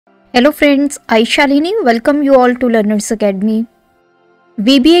Hello friends, I Shalini welcome you all to learners academy.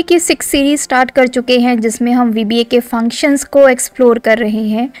 VBA की 6 series start कर चुके हैं जिसमें हम VBA के फंक्शंस को एक्सप्लोर कर रहे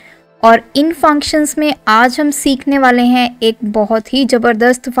हैं और इन फंक्शंस में आज हम सीखने वाले हैं एक बहुत ही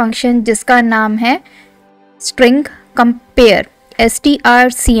ज़बरदस्त फंक्शन जिसका नाम है स्ट्रिंग कंपेयर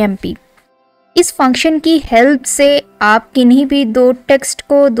STRCMP। इस फंक्शन की हेल्प से आप किन्हीं भी दो टेक्स्ट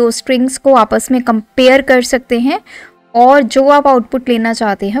को, दो स्ट्रिंग्स को आपस में कंपेयर कर सकते हैं और जो आप आउटपुट लेना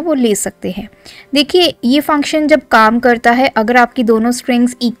चाहते हैं वो ले सकते हैं। देखिए, ये फंक्शन जब काम करता है, अगर आपकी दोनों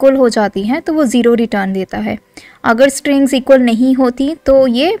स्ट्रिंग्स इक्वल हो जाती हैं तो वो 0 रिटर्न देता है। अगर स्ट्रिंग्स इक्वल नहीं होती तो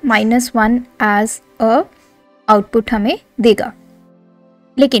ये -1 एज अ आउटपुट हमें देगा।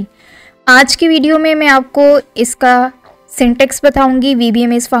 लेकिन आज की वीडियो में मैं आपको इसका सिंटेक्स बताऊंगी, VBA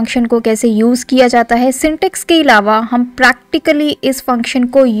में इस फंक्शन को कैसे यूज़ किया जाता है। सिंटेक्स के अलावा हम प्रैक्टिकली इस फंक्शन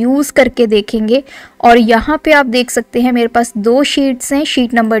को यूज़ करके देखेंगे और यहाँ पे आप देख सकते हैं मेरे पास 2 शीट्स हैं,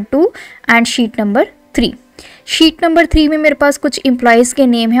 sheet number 2 and sheet number 3। Sheet number 3 में मेरे पास कुछ एम्प्लॉयज़ के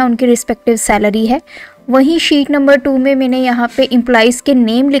नेम है, उनकी रिस्पेक्टिव सैलरी है। वहीं शीट नंबर 2 में मैंने यहाँ पे एम्प्लॉयज़ के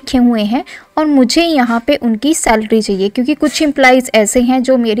नेम लिखे हुए हैं और मुझे यहाँ पे उनकी सैलरी चाहिए क्योंकि कुछ एम्प्लॉयज़ ऐसे हैं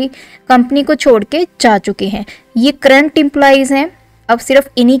जो मेरी कंपनी को छोड़ के जा चुके हैं। ये करंट एम्प्लॉयज़ हैं, अब सिर्फ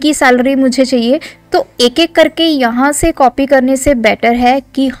इन्हीं की सैलरी मुझे चाहिए। तो एक एक करके यहाँ से कॉपी करने से बेटर है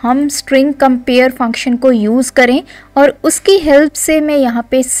कि हम स्ट्रिंग कंपेयर फंक्शन को यूज़ करें और उसकी हेल्प से मैं यहाँ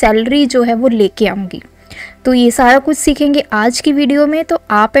पे सैलरी जो है वो लेके आऊँगी। तो ये सारा कुछ सीखेंगे आज की वीडियो में, तो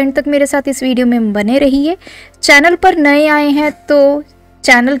आप एंड तक मेरे साथ इस वीडियो में बने रहिए। चैनल पर नए आए हैं तो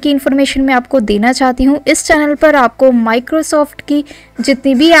चैनल की इन्फॉर्मेशन मैं आपको देना चाहती हूँ। इस चैनल पर आपको माइक्रोसॉफ्ट की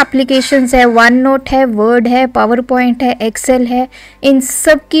जितनी भी एप्लीकेशंस है, वन नोट है, वर्ड है, पावर पॉइंट है, एक्सेल है, इन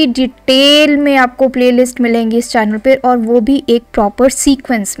सब की डिटेल में आपको प्लेलिस्ट मिलेंगी इस चैनल पर, और वो भी एक प्रॉपर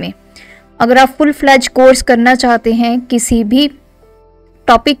सीक्वेंस में। अगर आप फुल फ्लैज कोर्स करना चाहते हैं किसी भी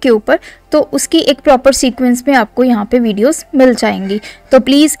टॉपिक के ऊपर तो उसकी एक प्रॉपर सीक्वेंस में आपको यहाँ पे वीडियोस मिल जाएंगी। तो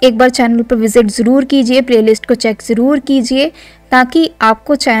प्लीज़ एक बार चैनल पर विजिट ज़रूर कीजिए, प्लेलिस्ट को चेक ज़रूर कीजिए ताकि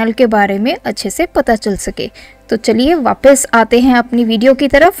आपको चैनल के बारे में अच्छे से पता चल सके। तो चलिए वापस आते हैं अपनी वीडियो की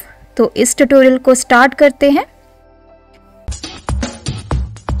तरफ। तो इस ट्यूटोरियल को स्टार्ट करते हैं।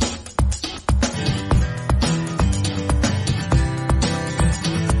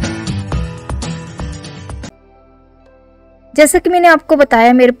 जैसा कि मैंने आपको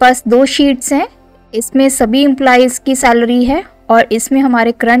बताया, मेरे पास 2 शीट्स हैं, इसमें सभी एम्प्लॉयज़ की सैलरी है और इसमें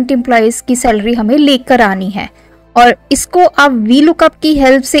हमारे करंट एम्प्लॉयज़ की सैलरी हमें लेकर आनी है। और इसको आप VLOOKUP की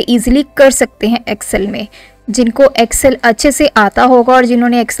हेल्प से इजीली कर सकते हैं एक्सेल में। जिनको एक्सेल अच्छे से आता होगा और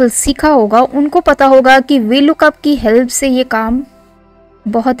जिन्होंने एक्सेल सीखा होगा उनको पता होगा कि VLOOKUP की हेल्प से ये काम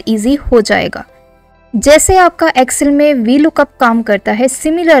बहुत ईजी हो जाएगा। जैसे आपका एक्सेल में VLOOKUP काम करता है,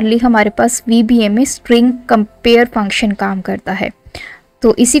 सिमिलरली हमारे पास VBA में स्ट्रिंग कंपेयर फंक्शन काम करता है।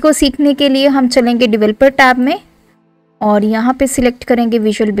 तो इसी को सीखने के लिए हम चलेंगे डेवलपर टैब में और यहाँ पे सिलेक्ट करेंगे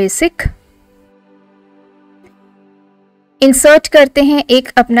विजुअल बेसिक। इंसर्ट करते हैं एक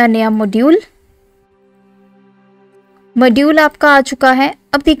अपना नया मॉड्यूल आपका आ चुका है।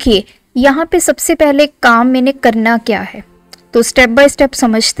 अब देखिए, यहाँ पे सबसे पहले काम मैंने करना क्या है, तो स्टेप बाय स्टेप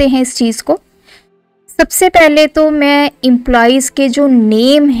समझते हैं इस चीज़ को। सबसे पहले तो मैं एम्प्लॉयज़ के जो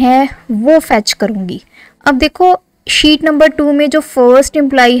नेम है वो फैच करूँगी। अब देखो, शीट नंबर 2 में जो फर्स्ट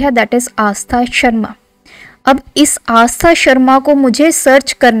एम्प्लॉय है दैट इज़ आस्था शर्मा। अब इस आस्था शर्मा को मुझे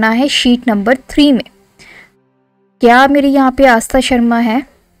सर्च करना है शीट नंबर 3 में। क्या मेरी यहाँ पे आस्था शर्मा है?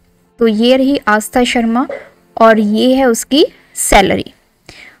 तो ये रही आस्था शर्मा और ये है उसकी सैलरी।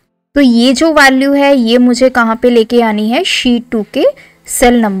 तो ये जो वैल्यू है ये मुझे कहाँ पे लेके आनी है? शीट 2 के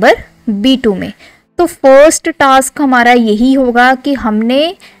सेल नंबर B2 में। तो फर्स्ट टास्क हमारा यही होगा कि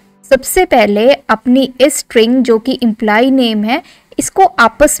हमने सबसे पहले अपनी इस स्ट्रिंग जो कि एम्प्लॉय नेम है इसको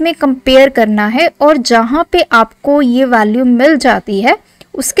आपस में कंपेयर करना है और जहाँ पे आपको ये वैल्यू मिल जाती है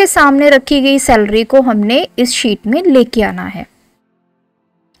उसके सामने रखी गई सैलरी को हमने इस शीट में लेके आना है।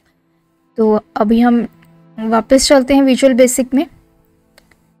 तो अभी हम वापस चलते हैं विजुअल बेसिक में।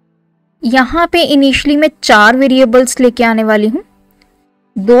 यहाँ पे इनिशियली मैं 4 वेरिएबल्स लेके आने वाली हूँ।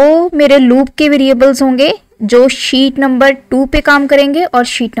 2 मेरे लूप के वेरिएबल्स होंगे जो शीट नंबर 2 पे काम करेंगे और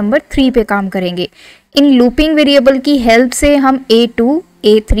शीट नंबर 3 पे काम करेंगे। इन लूपिंग वेरिएबल की हेल्प से हम A2,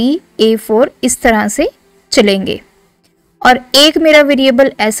 A3, A4 इस तरह से चलेंगे। और एक मेरा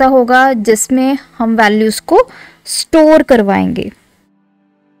वेरिएबल ऐसा होगा जिसमें हम वैल्यूज़ को स्टोर करवाएंगे।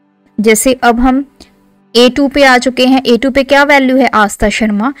 जैसे अब हम A2 पे आ चुके हैं। A2 पे क्या वैल्यू है? आस्था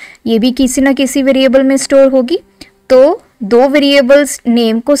शर्मा। ये भी किसी ना किसी वेरिएबल में स्टोर होगी। तो 2 वेरिएबल्स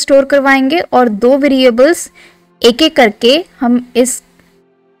नेम को स्टोर करवाएंगे और 2 वेरिएबल्स एक एक करके हम इस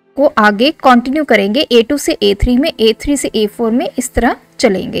को आगे कंटिन्यू करेंगे। A2 से A3 में, A3 से A4 में, इस तरह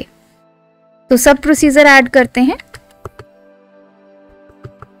चलेंगे। तो सब प्रोसीजर ऐड करते हैं।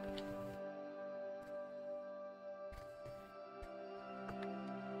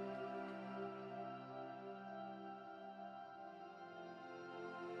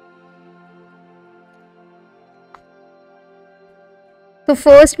 तो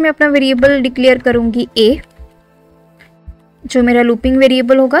फर्स्ट मैं अपना वेरिएबल डिक्लेयर करूंगी a, जो मेरा लूपिंग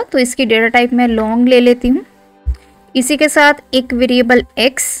वेरिएबल होगा। तो इसकी डेटा टाइप मैं लॉन्ग ले लेती हूँ। इसी के साथ एक वेरिएबल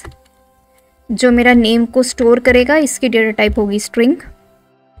x जो मेरा नेम को स्टोर करेगा, इसकी डेटा टाइप होगी स्ट्रिंग।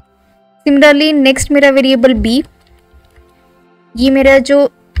 सिमिलरली नेक्स्ट मेरा वेरिएबल b, ये मेरा जो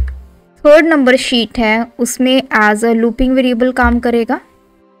थर्ड नंबर शीट है उसमें एज अ लूपिंग वेरिएबल काम करेगा।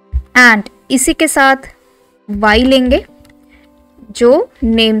 एंड इसी के साथ y लेंगे जो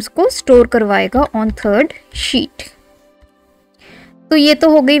नेम्स को स्टोर करवाएगा ऑन थर्ड शीट। तो ये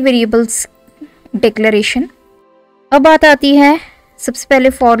तो हो गई वेरिएबल्स डिक्लेरेशन। अब बात आती है, सबसे पहले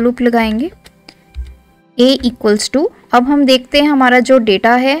फॉर लूप लगाएंगे a इक्वल्स टू। अब हम देखते हैं हमारा जो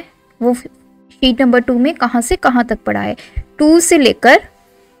डेटा है वो शीट नंबर 2 में कहाँ से कहाँ तक पड़ा है, 2 से लेकर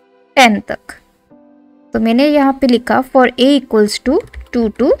 10 तक। तो मैंने यहाँ पे लिखा for a equals to 2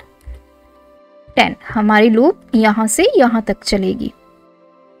 to 10। हमारी लूप यहाँ से यहाँ तक चलेगी।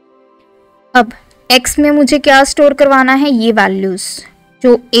 अब x में मुझे क्या स्टोर करवाना है, ये वैल्यूज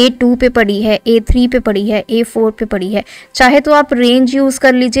जो A2 पे पड़ी है, A3 पे पड़ी है, A4 पे पड़ी है। चाहे तो आप रेंज यूज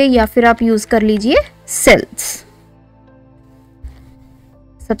कर लीजिए या फिर आप यूज कर लीजिए सेल्स।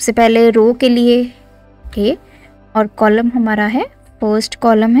 सबसे पहले रो के लिए A और कॉलम हमारा है, फर्स्ट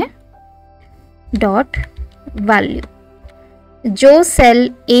कॉलम है डॉट वैल्यू। जो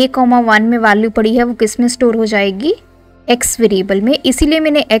सेल A,1 में वैल्यू पड़ी है वो किस में स्टोर हो जाएगी, x वेरिएबल में। इसीलिए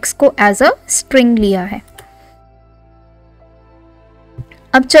मैंने x को एज अ स्ट्रिंग लिया है।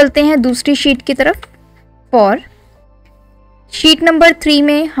 अब चलते हैं दूसरी शीट की तरफ। फॉर शीट नंबर 3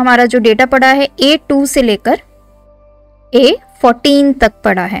 में हमारा जो डेटा पड़ा है A2 से लेकर A14 तक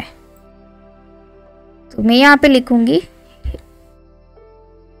पड़ा है। तो मैं यहाँ पे लिखूंगी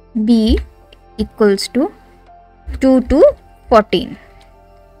b इक्वल्स टू 2 to 14।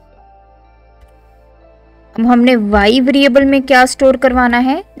 अब हमने y वेरिएबल में क्या स्टोर करवाना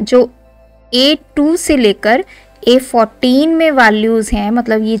है, जो A2 से लेकर A14 में वैल्यूज हैं,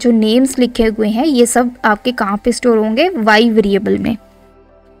 मतलब ये जो नेम्स लिखे हुए हैं ये सब आपके कहाँ पे स्टोर होंगे, y वेरिएबल में।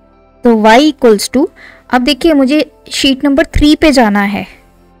 तो y इक्वल्स टू, अब देखिए मुझे शीट नंबर 3 पे जाना है,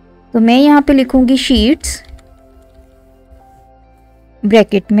 तो मैं यहाँ पे लिखूंगी शीट्स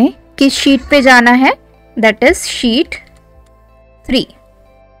ब्रैकेट में किस शीट पे जाना है, that is sheet 3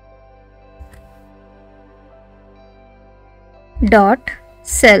 dot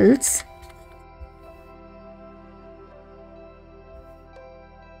sales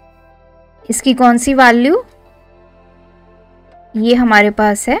इसकी कौन सी वैल्यू, ये हमारे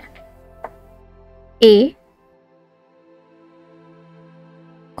पास है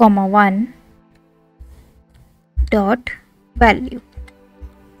A,1 डॉट वैल्यू।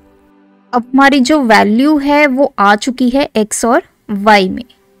 अब हमारी जो वैल्यू है वो आ चुकी है x और y में।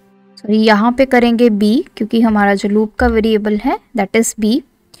 सॉरी, यहाँ पे करेंगे b क्योंकि हमारा जो लूप का वेरिएबल है दैट इज b।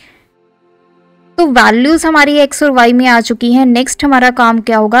 तो वैल्यूज हमारी x और y में आ चुकी हैं। नेक्स्ट हमारा काम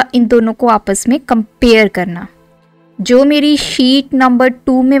क्या होगा, इन दोनों को आपस में कंपेयर करना। जो मेरी शीट नंबर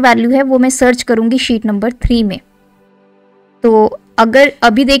 2 में वैल्यू है वो मैं सर्च करूंगी शीट नंबर 3 में। तो अगर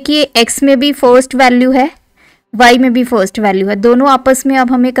अभी देखिए x में भी फर्स्ट वैल्यू है, y में भी फर्स्ट वैल्यू है, दोनों आपस में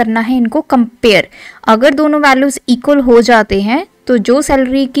अब हमें करना है इनको कंपेयर। अगर दोनों वैल्यूज इक्वल हो जाते हैं तो जो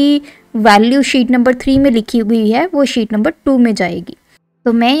सैलरी की वैल्यू शीट नंबर 3 में लिखी हुई है वो शीट नंबर 2 में जाएगी।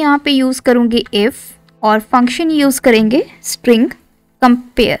 तो मैं यहाँ पे यूज़ करूँगी इफ़ और फंक्शन यूज़ करेंगे स्ट्रिंग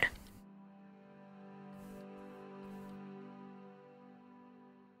कंपेयर।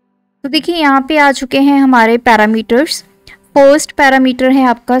 तो देखिए यहाँ पे आ चुके हैं हमारे पैरामीटर्स। फर्स्ट पैरामीटर है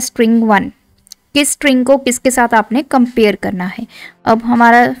आपका स्ट्रिंग 1, किस स्ट्रिंग को किसके साथ आपने कंपेयर करना है। अब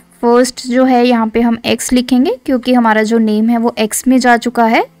हमारा फर्स्ट जो है यहाँ पे हम x लिखेंगे क्योंकि हमारा जो नेम है वो x में जा चुका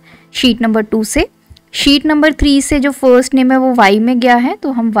है शीट नंबर 2 से। शीट नंबर 3 से जो फर्स्ट नेम है वो y में गया है,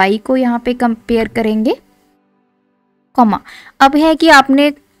 तो हम y को यहाँ पे कंपेयर करेंगे, कॉमा। अब है कि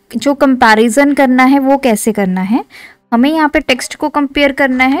आपने जो कंपैरिजन करना है वो कैसे करना है, हमें यहाँ पे टेक्स्ट को कंपेयर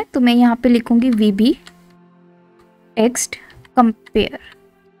करना है। तो मैं यहाँ पे लिखूंगी VB text compare.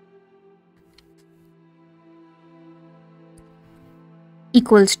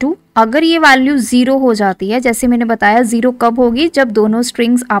 Equals to, अगर ये वैल्यू 0 हो जाती है, जैसे मैंने बताया 0 कब होगी, जब दोनों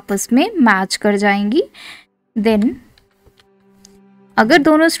स्ट्रिंग्स आपस में मैच कर जाएंगी। देन अगर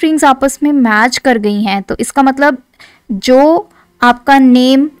दोनों स्ट्रिंग्स आपस में मैच कर गई हैं तो इसका मतलब जो आपका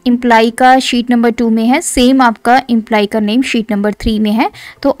नेम एम्प्लॉय का शीट नंबर 2 में है, सेम आपका एम्प्लॉय का नेम शीट नंबर 3 में है।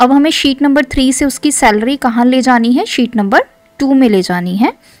 तो अब हमें शीट नंबर 3 से उसकी सैलरी कहाँ ले जानी है, शीट नंबर 2 में ले जानी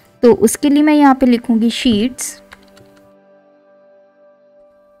है। तो उसके लिए मैं यहाँ पे लिखूंगी शीट्स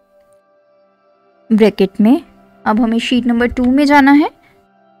ब्रैकेट में। अब हमें शीट नंबर 2 में जाना है,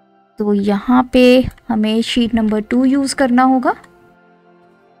 तो यहाँ पे हमें शीट नंबर 2 यूज करना होगा।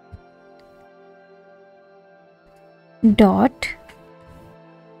 डॉट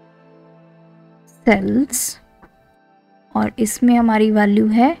सेल्स, और इसमें हमारी वैल्यू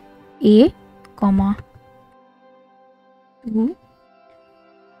है A, 2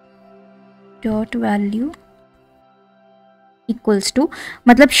 dot value equals to,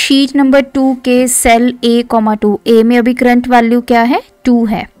 मतलब शीट नंबर 2 के सेल A, 2, A में अभी करंट वैल्यू क्या है, 2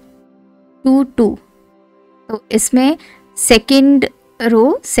 है, 2 2। तो इसमें सेकंड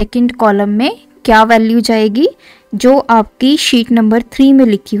रो सेकंड कॉलम में क्या वैल्यू जाएगी, जो आपकी शीट नंबर 3 में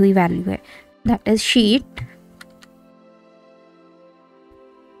लिखी हुई वैल्यू है, that is sheet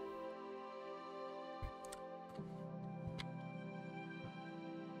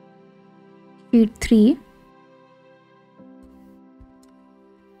sheet 3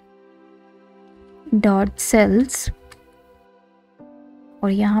 dot sales,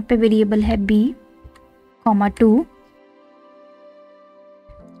 और यहाँ पे वेरिएबल है B, 2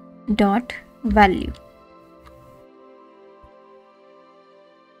 डॉट वैल्यू।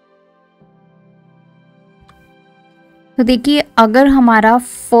 तो देखिए, अगर हमारा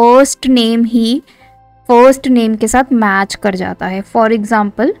फर्स्ट नेम ही फर्स्ट नेम के साथ मैच कर जाता है, फॉर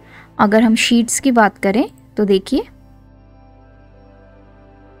एग्जाम्पल अगर हम शीट्स की बात करें तो देखिए,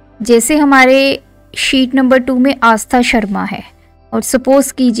 जैसे हमारे शीट नंबर 2 में आस्था शर्मा है, और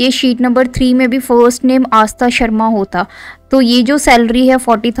सपोज कीजिए शीट नंबर 3 में भी फर्स्ट नेम आस्था शर्मा होता, तो ये जो सैलरी है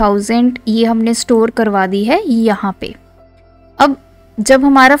 40,000 ये हमने स्टोर करवा दी है यहाँ पे। अब जब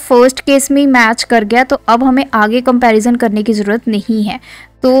हमारा फर्स्ट केस में मैच कर गया, तो अब हमें आगे कंपैरिजन करने की ज़रूरत नहीं है।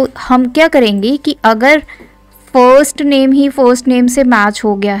 तो हम क्या करेंगे कि अगर फर्स्ट नेम ही फर्स्ट नेम से मैच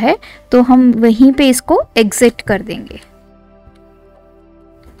हो गया है, तो हम वहीं पे इसको एग्जिट कर देंगे।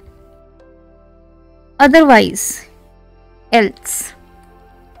 अदरवाइज एल्स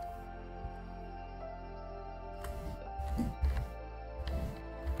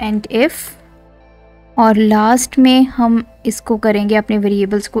एंड इफ, और लास्ट में हम इसको करेंगे अपने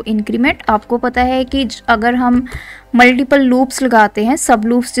वेरिएबल्स को इंक्रीमेंट। आपको पता है कि अगर हम मल्टीपल लूप्स लगाते हैं, सब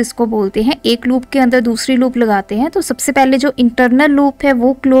लूप्स जिसको बोलते हैं, एक लूप के अंदर दूसरी लूप लगाते हैं, तो सबसे पहले जो इंटरनल लूप है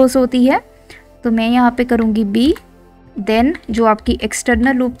वो क्लोज होती है। तो मैं यहाँ पे करूँगी B, देन जो आपकी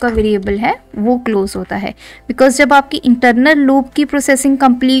एक्सटर्नल लूप का वेरिएबल है वो क्लोज होता है, बिकॉज जब आपकी इंटरनल लूप की प्रोसेसिंग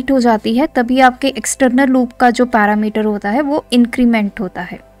कंप्लीट हो जाती है, तभी आपके एक्सटर्नल लूप का जो पैरामीटर होता है वो इंक्रीमेंट होता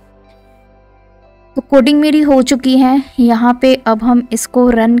है। तो कोडिंग मेरी हो चुकी है यहाँ पे। अब हम इसको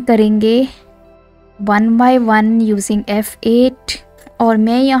रन करेंगे 1 by 1 यूजिंग F8, और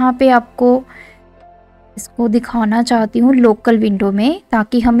मैं यहाँ पे आपको इसको दिखाना चाहती हूँ लोकल विंडो में,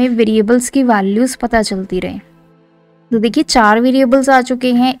 ताकि हमें वेरिएबल्स की वैल्यूज़ पता चलती रहे। तो देखिए 4 वेरिएबल्स आ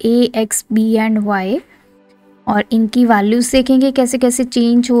चुके हैं, A, X, B and Y, और इनकी वैल्यूज़ देखेंगे कैसे कैसे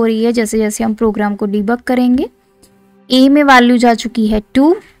चेंज हो रही है जैसे जैसे हम प्रोग्राम को डिबग करेंगे। A में वैल्यू जा चुकी है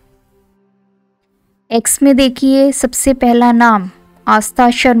 2, X में देखिए सबसे पहला नाम आस्था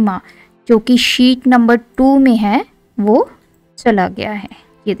शर्मा जो कि शीट नंबर 2 में है वो चला गया है।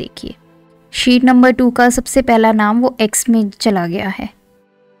 ये देखिए शीट नंबर 2 का सबसे पहला नाम वो X में चला गया है।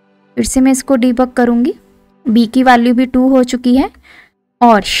 फिर से मैं इसको डिबग करूँगी। B की वैल्यू भी 2 हो चुकी है,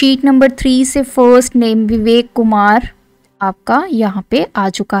 और शीट नंबर 3 से फर्स्ट नेम विवेक कुमार आपका यहाँ पे आ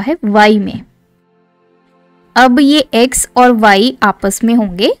चुका है Y में। अब ये X और Y आपस में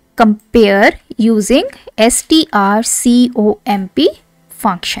होंगे कंपेयर यूजिंग STRCOMP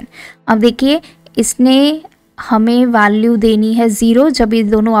फंक्शन। अब देखिए इसने हमें वैल्यू देनी है 0 जब ये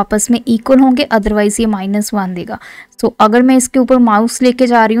दोनों आपस में इक्वल होंगे, अदरवाइज ये -1 देगा। तो अगर मैं इसके ऊपर माउस लेके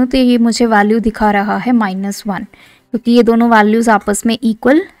जा रही हूँ तो ये मुझे वैल्यू दिखा रहा है -1, क्योंकि ये दोनों वैल्यूज आपस में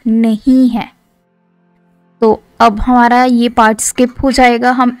इक्वल नहीं है। तो अब हमारा ये पार्ट स्किप हो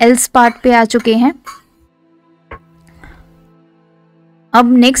जाएगा, हम एल्स पार्ट पे आ चुके हैं।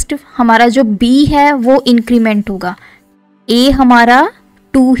 अब नेक्स्ट हमारा जो B है वो इंक्रीमेंट होगा, A हमारा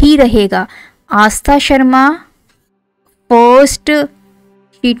 2 ही रहेगा। आस्था शर्मा फर्स्ट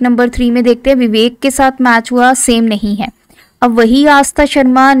शीट नंबर 3 में देखते हैं विवेक के साथ मैच हुआ, सेम नहीं है। अब वही आस्था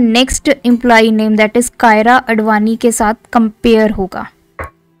Sharma next employ name that is Kiara Advani के साथ कंपेयर होगा।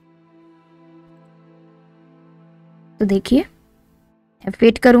 तो देखिए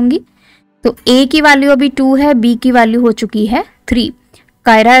F8 करूंगी तो A की वैल्यू अभी 2 है, B की वैल्यू हो चुकी है 3,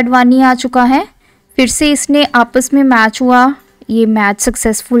 कायरा अडवाणी आ चुका है। फिर से इसने आपस में मैच हुआ, ये मैच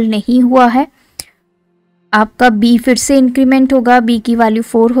सक्सेसफुल नहीं हुआ है। आपका बी फिर से इंक्रीमेंट होगा, बी की वैल्यू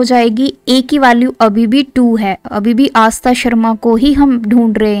 4 हो जाएगी। ए की वैल्यू अभी भी 2 है, अभी भी आस्था शर्मा को ही हम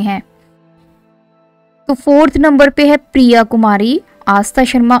ढूंढ रहे हैं। तो 4th नंबर पे है प्रिया कुमारी, आस्था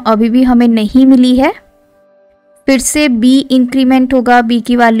शर्मा अभी भी हमें नहीं मिली है। फिर से बी इंक्रीमेंट होगा, बी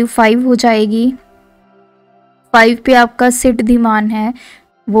की वैल्यू 5 हो जाएगी। 5 पे आपका सिड धीमान है,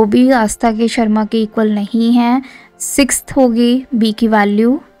 वो भी आस्था के शर्मा के इक्वल नहीं है। 6th होगी बी की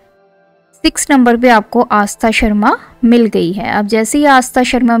वैल्यू। 6 नंबर पे आपको आस्था शर्मा मिल गई है। अब जैसे ही आस्था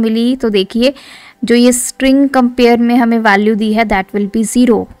शर्मा मिली तो देखिए जो ये स्ट्रिंग कंपेयर में हमें वैल्यू दी है दैट विल बी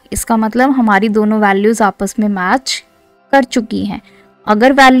 0। इसका मतलब हमारी दोनों वैल्यूज़ आपस में मैच कर चुकी हैं।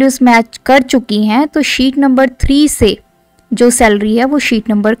 अगर वैल्यूज़ मैच कर चुकी हैं तो शीट नंबर 3 से जो सैलरी है वो शीट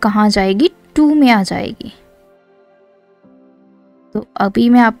नंबर कहाँ जाएगी, 2 में आ जाएगी। तो अभी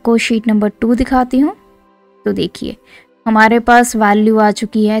मैं आपको शीट नंबर 2 दिखाती हूँ। तो देखिए हमारे पास वैल्यू आ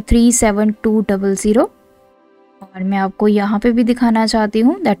चुकी है 37200 और मैं आपको यहाँ पे भी दिखाना चाहती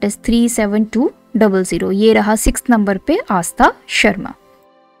हूँ दैट इज़ 37200। ये रहा 6th नंबर पे आस्था शर्मा।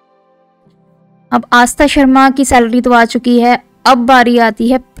 अब आस्था शर्मा की सैलरी तो आ चुकी है, अब बारी आती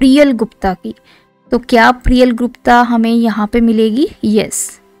है प्रियल गुप्ता की। तो क्या प्रियल गुप्ता हमें यहाँ पे मिलेगी?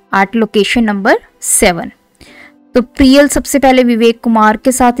 Yes, eight location number 7। तो प्रियल सबसे पहले विवेक कुमार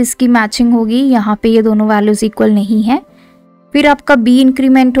के साथ इसकी मैचिंग होगी, यहाँ पे ये दोनों वैल्यूज इक्वल नहीं है। फिर आपका बी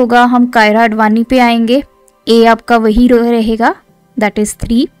इंक्रीमेंट होगा, हम कायरा अडवाणी पे आएंगे। ए आपका वही रहेगा दैट इज़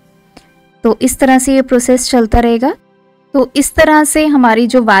 3। तो इस तरह से ये प्रोसेस चलता रहेगा। तो इस तरह से हमारी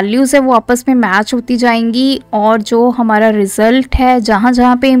जो वैल्यूज़ है वो आपस में मैच होती जाएंगी और जो हमारा रिजल्ट है जहाँ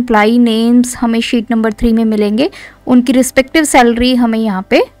जहाँ पे एम्प्लॉई नेम्स हमें शीट नंबर 3 में मिलेंगे उनकी रिस्पेक्टिव सैलरी हमें यहाँ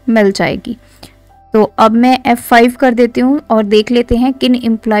पे मिल जाएगी। तो अब मैं F5 कर देती हूँ और देख लेते हैं किन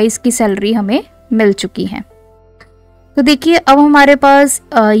एम्प्लॉइज़ की सैलरी हमें मिल चुकी है। तो देखिए अब हमारे पास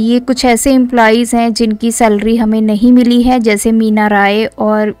ये कुछ ऐसे एम्प्लॉइज़ हैं जिनकी सैलरी हमें नहीं मिली है, जैसे मीना राय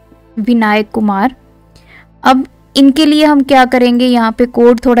और विनायक कुमार। अब इनके लिए हम क्या करेंगे, यहाँ पे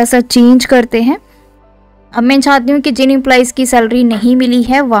कोड थोड़ा सा चेंज करते हैं। अब मैं चाहती हूँ कि जिन एम्प्लॉइज़ की सैलरी नहीं मिली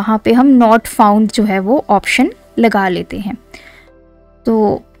है वहाँ पे हम नॉट फाउंड जो है वो ऑप्शन लगा लेते हैं।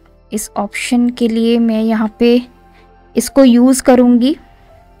 तो इस ऑप्शन के लिए मैं यहाँ पे इसको यूज़ करूँगी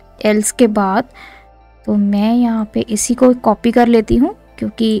एल्स के बाद। तो मैं यहाँ पे इसी को कॉपी कर लेती हूँ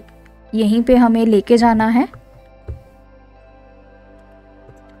क्योंकि यहीं पे हमें लेके जाना है।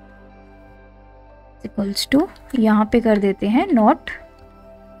 इक्वल्स टू यहाँ पे कर देते हैं नॉट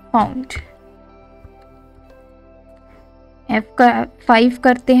फाउंड। F5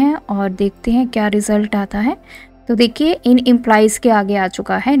 करते हैं और देखते हैं क्या रिजल्ट आता है। तो देखिए इन एम्प्लॉइज़ के आगे आ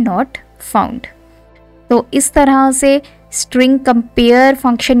चुका है नॉट फाउंड। तो इस तरह से स्ट्रिंग कंपेयर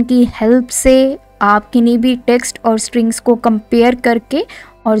फंक्शन की हेल्प से आप किन्हीं भी टेक्स्ट और स्ट्रिंग्स को कंपेयर करके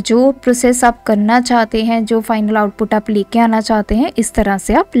और जो प्रोसेस आप करना चाहते हैं, जो फाइनल आउटपुट आप लेके आना चाहते हैं, इस तरह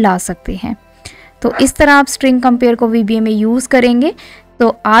से आप ला सकते हैं। तो इस तरह आप स्ट्रिंग कंपेयर को VBA में यूज़ करेंगे।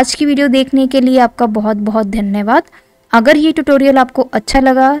 तो आज की वीडियो देखने के लिए आपका बहुत बहुत धन्यवाद। अगर ये ट्यूटोरियल आपको अच्छा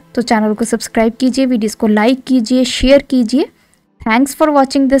लगा तो चैनल को सब्सक्राइब कीजिए, वीडियोस को लाइक कीजिए, शेयर कीजिए। Thanks for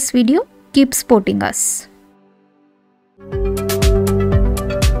watching this video, keep supporting us.